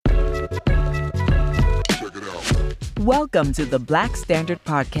Welcome to the Black Standard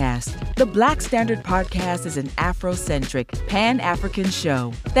Podcast. The Black Standard Podcast is an Afrocentric, Pan-African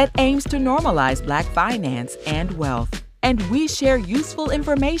show that aims to normalize Black finance and wealth. And we share useful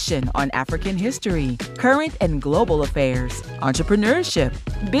information on African history, current and global affairs, entrepreneurship,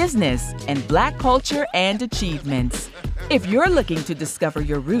 business, and Black culture and achievements. If you're looking to discover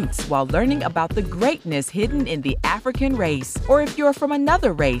your roots while learning about the greatness hidden in the African race, or if you're from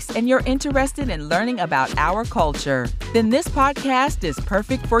another race and you're interested in learning about our culture, then this podcast is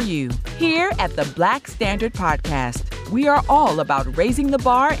perfect for you. Here at the Black Standard Podcast, we are all about raising the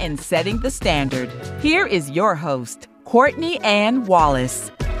bar and setting the standard. Here is your host, Courtney Ann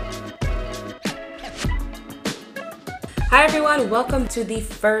Wallace. Hi everyone, welcome to the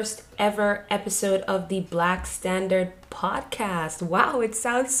first ever episode of the Black Standard Podcast. Wow, it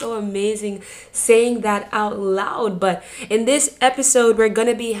sounds so amazing saying that out loud, but in this episode we're going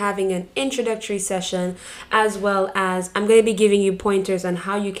to be having an introductory session, as well as I'm going to be giving you pointers on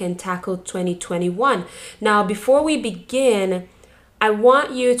how you can tackle 2021. Now, before we begin, I want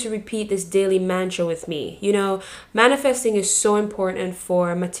you to repeat this daily mantra with me. You know, manifesting is so important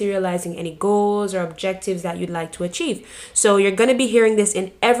for materializing any goals or objectives that you'd like to achieve. So you're going to be hearing this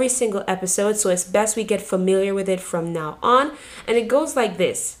in every single episode, so it's best we get familiar with it from now on. And it goes like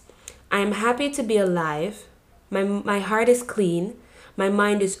this. I am happy to be alive. My heart is clean. My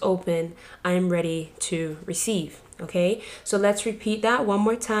mind is open. I am ready to receive. Okay? So let's repeat that one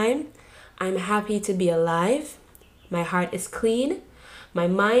more time. I'm happy to be alive. My heart is clean. My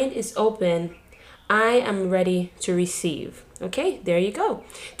mind is open. I am ready to receive. Okay, there you go.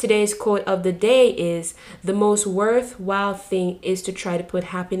 Today's quote of the day is, the most worthwhile thing is to try to put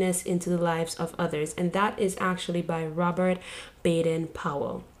happiness into the lives of others. And that is actually by Robert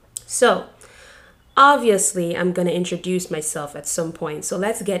Baden-Powell. So, obviously, I'm going to introduce myself at some point, so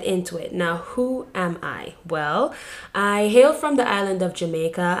let's get into it. Now, who am I? Well, I hail from the island of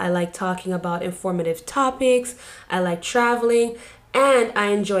Jamaica. I like talking about informative topics. I like traveling. And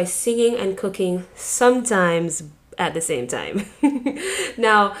I enjoy singing and cooking sometimes at the same time.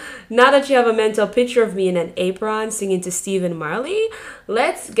 Now that you have a mental picture of me in an apron singing to Stephen Marley,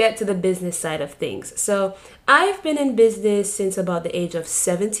 let's get to the business side of things. So I've been in business since about the age of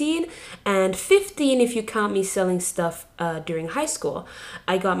 17 and 15 if you count me selling stuff during high school.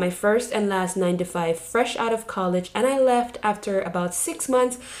 I got my first and last 9-to-5 fresh out of college, and I left after about 6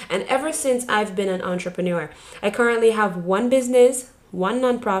 months, and ever since I've been an entrepreneur. I currently have one business, one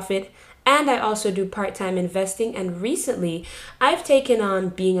nonprofit, and I also do part-time investing, and recently I've taken on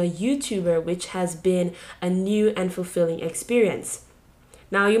being a YouTuber, which has been a new and fulfilling experience.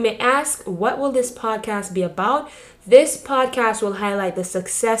 Now you may ask, what will this podcast be about? This podcast will highlight the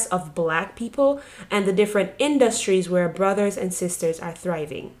success of Black people and the different industries where brothers and sisters are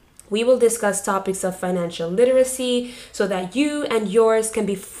thriving. We will discuss topics of financial literacy so that you and yours can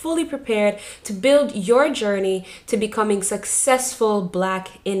be fully prepared to build your journey to becoming successful Black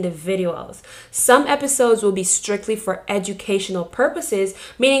individuals. Some episodes will be strictly for educational purposes,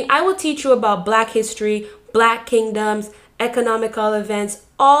 meaning I will teach you about Black history, Black kingdoms, economical events,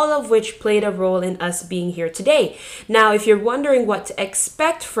 all of which played a role in us being here today. Now, if you're wondering what to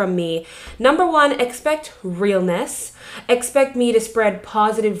expect from me, number one, expect realness, expect me to spread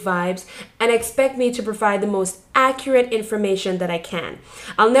positive vibes, and expect me to provide the most accurate information that I can.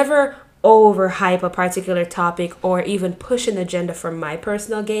 I'll never overhype a particular topic or even push an agenda for my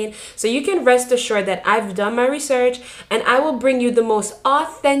personal gain. So you can rest assured that I've done my research, and I will bring you the most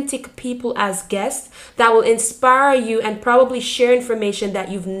authentic people as guests that will inspire you and probably share information that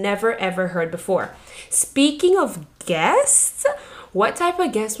you've never ever heard before. Speaking of guests, what type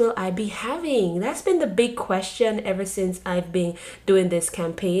of guests will I be having? That's been the big question ever since I've been doing this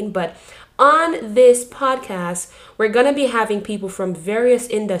campaign. But on this podcast, we're going to be having people from various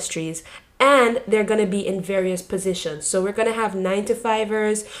industries, and they're going to be in various positions. So we're going to have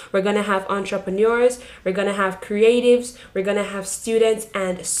 9-to-5ers, we're going to have entrepreneurs, we're going to have creatives, we're going to have students,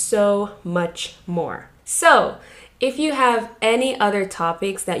 and so much more. So if you have any other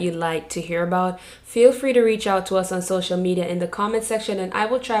topics that you'd like to hear about, feel free to reach out to us on social media in the comment section, and I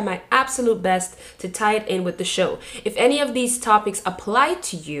will try my absolute best to tie it in with the show. If any of these topics apply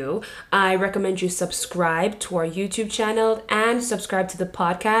to you, I recommend you subscribe to our YouTube channel and subscribe to the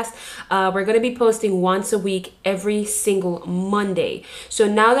podcast. We're going to be posting once a week, every single Monday. So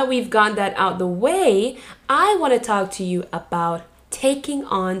now that we've gotten that out the way, I want to talk to you about taking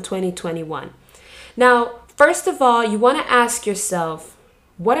on 2021. Now, first of all, you want to ask yourself,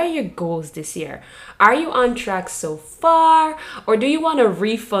 What are your goals this year? Are you on track so far, or do you want a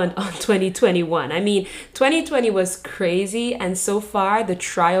refund on 2021? I mean, 2020 was crazy, and so far the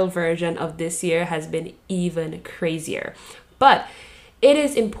trial version of this year has been even crazier. But it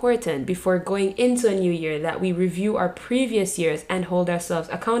is important before going into a new year that we review our previous years and hold ourselves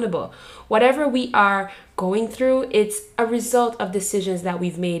accountable. Whatever we are going through, it's a result of decisions that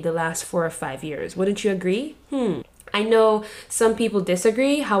we've made the last 4 or 5 years. Wouldn't you agree? I know some people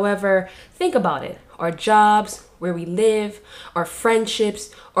disagree. However, think about it. Our jobs, where we live, our friendships,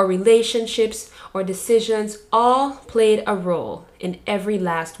 our relationships, our decisions all played a role in every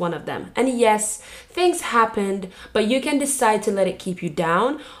last one of them. And yes, things happened, but you can decide to let it keep you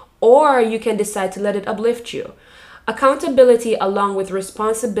down, or you can decide to let it uplift you. Accountability, along with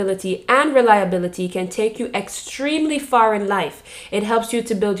responsibility and reliability, can take you extremely far in life. It helps you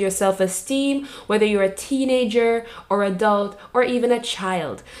to build your self-esteem, whether you're a teenager or adult or even a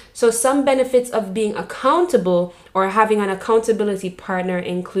child. So some benefits of being accountable or having an accountability partner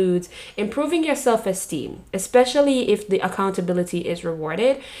includes improving your self-esteem, especially if the accountability is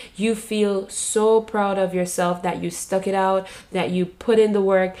rewarded. You feel so proud of yourself that you stuck it out, that you put in the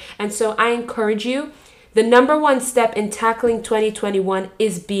work. And so I encourage you, the number one step in tackling 2021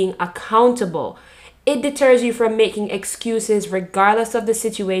 is being accountable. It deters you from making excuses regardless of the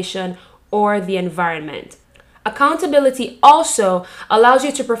situation or the environment. Accountability also allows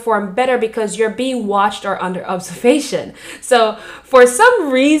you to perform better because you're being watched or under observation. So for some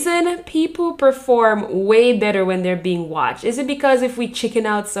reason, people perform way better when they're being watched. Is it because if we chicken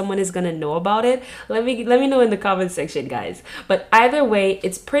out, someone is going to know about it? Let me know in the comment section, guys. But either way,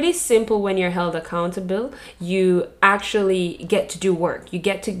 it's pretty simple when you're held accountable. You actually get to do work. You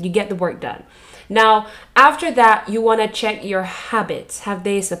get the work done. Now, after that, you want to check your habits. Have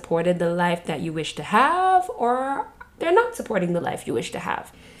they supported the life that you wish to have, or they're not supporting the life you wish to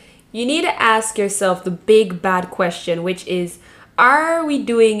have? You need to ask yourself the big bad question, which is, are we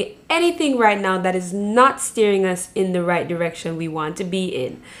doing anything right now that is not steering us in the right direction we want to be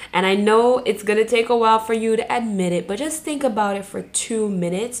in? And I know it's going to take a while for you to admit it, but just think about it for 2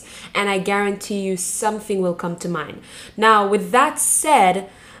 minutes, and I guarantee you something will come to mind. Now, with that said,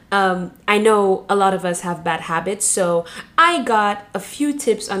 I know a lot of us have bad habits, so I got a few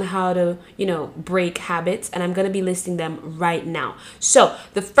tips on how to, break habits, and I'm going to be listing them right now. So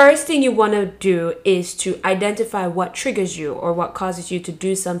the first thing you want to do is to identify what triggers you or what causes you to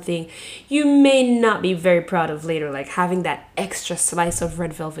do something you may not be very proud of later, like having that extra slice of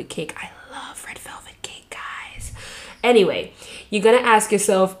red velvet cake. I love red velvet cake, guys. Anyway, you're going to ask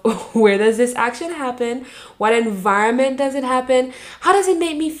yourself, where does this action happen? What environment does it happen? How does it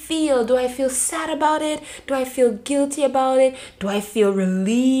make me feel? Do I feel sad about it? Do I feel guilty about it? Do I feel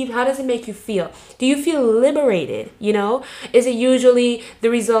relieved? How does it make you feel? Do you feel liberated? Is it usually the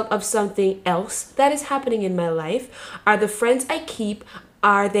result of something else that is happening in my life? Are the friends I keep,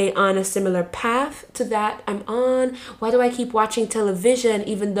 are they on a similar path to that I'm on? Why do I keep watching television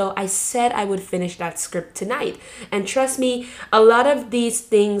even though I said I would finish that script tonight? And trust me, a lot of these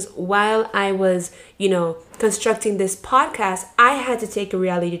things, while I was, constructing this podcast, I had to take a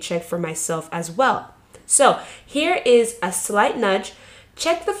reality check for myself as well. So here is a slight nudge.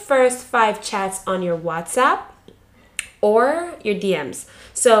 Check the first 5 chats on your WhatsApp or your DMs.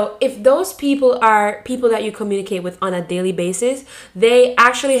 So if those people are people that you communicate with on a daily basis, they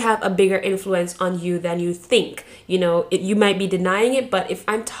actually have a bigger influence on you than you think. You might be denying it, but if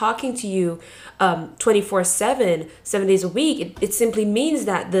I'm talking to you 24/7, 7 days a week, it simply means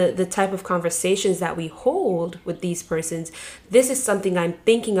that the type of conversations that we hold with these persons, this is something I'm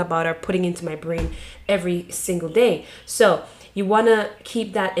thinking about or putting into my brain every single day. So you want to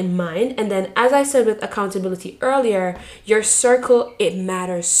keep that in mind. And then, as I said with accountability earlier, your circle, it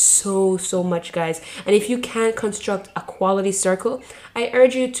matters so much, guys. And if you can't construct a quality circle, I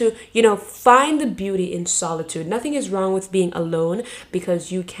urge you to, find the beauty in solitude. Nothing is wrong with being alone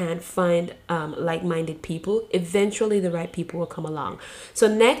because you can't find like-minded people. Eventually, the right people will come along. So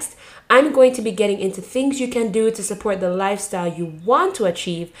next, I'm going to be getting into things you can do to support the lifestyle you want to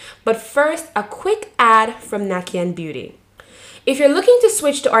achieve. But first, a quick ad from Nakian Beauty. If you're looking to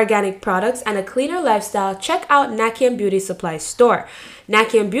switch to organic products and a cleaner lifestyle, check out Nakian Beauty Supplies store.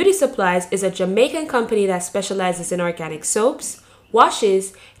 Nakian Beauty Supplies is a Jamaican company that specializes in organic soaps,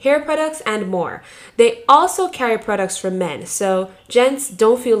 washes, hair products, and more. They also carry products for men, so gents,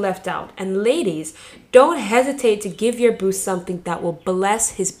 don't feel left out. And ladies, don't hesitate to give your boo something that will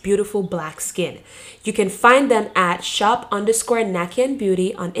bless his beautiful black skin. You can find them at shop_Nakian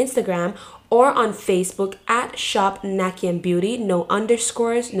Beauty on Instagram or on Facebook at Shop Nakian Beauty, no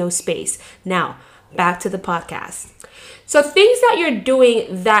underscores, no space. Now, back to the podcast. So things that you're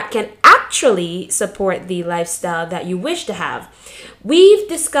doing that can actually support the lifestyle that you wish to have. We've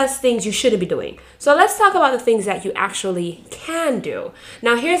discussed things you shouldn't be doing. So let's talk about the things that you actually can do.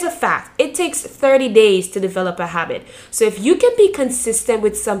 Now, here's a fact. It takes 30 days to develop a habit. So if you can be consistent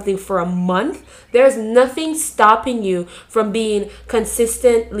with something for a month, there's nothing stopping you from being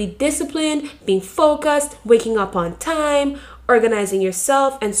consistently disciplined, being focused, waking up on time, organizing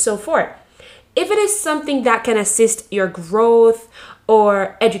yourself, and so forth. If it is something that can assist your growth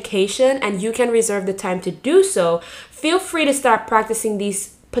or education and you can reserve the time to do so, feel free to start practicing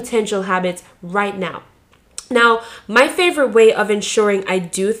these potential habits right now. Now, my favorite way of ensuring I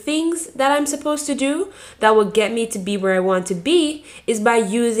do things that I'm supposed to do that will get me to be where I want to be is by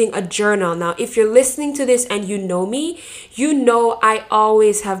using a journal. Now, if you're listening to this and you know me, you know I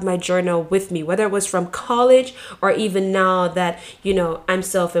always have my journal with me, whether it was from college or even now that, I'm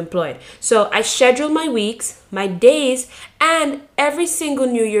self-employed. So I schedule my weeks, my days, and every single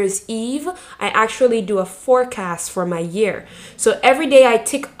New Year's Eve, I actually do a forecast for my year. So every day I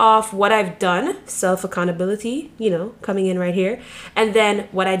tick off what I've done, self-accountability, coming in right here, and then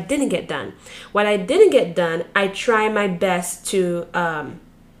what I didn't get done. What I didn't get done, I try my best to,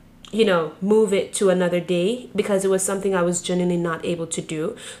 move it to another day because it was something I was genuinely not able to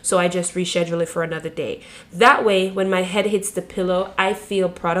do. So I just reschedule it for another day. That way, when my head hits the pillow, I feel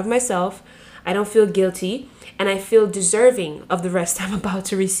proud of myself. I don't feel guilty, and I feel deserving of the rest I'm about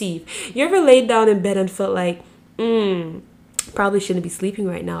to receive. You ever laid down in bed and felt like, probably shouldn't be sleeping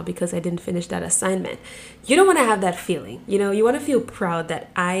right now because I didn't finish that assignment? You don't want to have that feeling. You want to feel proud that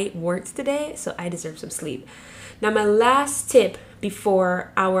I worked today, so I deserve some sleep. Now, my last tip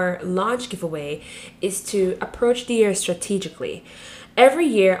before our launch giveaway is to approach the year strategically. Every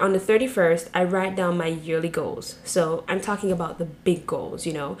year on the 31st, I write down my yearly goals. So I'm talking about the big goals,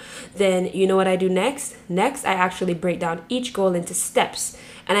 Then you know what I do next? Next, I actually break down each goal into steps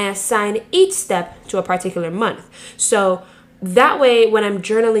and I assign each step to a particular month. So that way, when I'm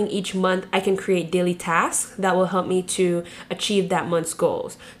journaling each month, I can create daily tasks that will help me to achieve that month's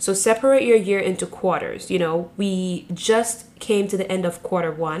goals. So separate your year into quarters. We just came to the end of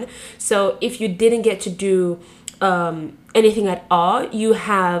quarter one. So if you didn't get to do anything at all, you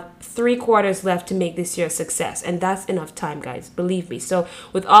have 3 quarters left to make this year a success, and that's enough time, guys, believe me. So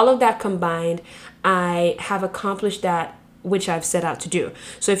with all of that combined, I have accomplished that which I've set out to do.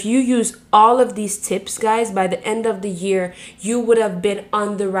 So if you use all of these tips, guys, by the end of the year, you would have been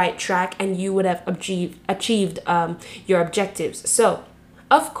on the right track and you would have achieved your objectives. So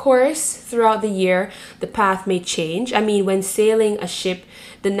of course, throughout the year, the path may change. When sailing a ship,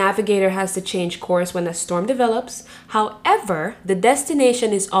 the navigator has to change course when a storm develops. However, the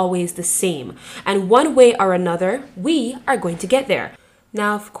destination is always the same. And one way or another, we are going to get there.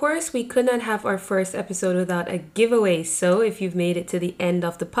 Now, of course, we could not have our first episode without a giveaway. So if you've made it to the end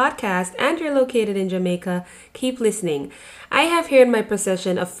of the podcast and you're located in Jamaica, keep listening. I have here in my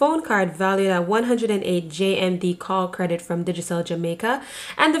possession a phone card valued at 108 JMD call credit from Digicel Jamaica.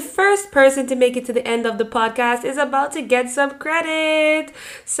 And the first person to make it to the end of the podcast is about to get some credit.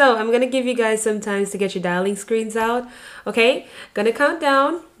 So I'm going to give you guys some time to get your dialing screens out. Okay, gonna count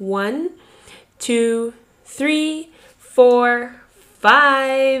down. 1, 2, 3, 4,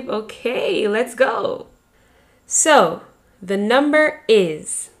 5. Okay, let's go. So the number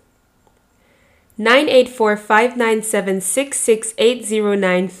is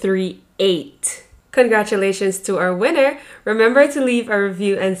 984-597-6680938. Congratulations to our winner. Remember to leave a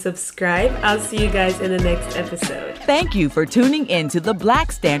review and subscribe. I'll see you guys in the next episode. Thank you for tuning in to the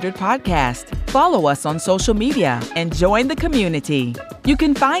Black Standard Podcast. Follow us on social media and join the community. You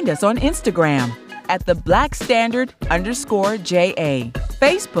can find us on Instagram at the Black Standard _JA,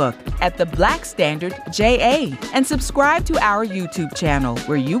 Facebook at the Black Standard JA, and subscribe to our YouTube channel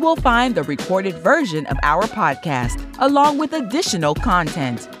where you will find the recorded version of our podcast along with additional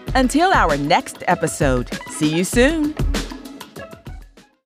content. Until our next episode, see you soon.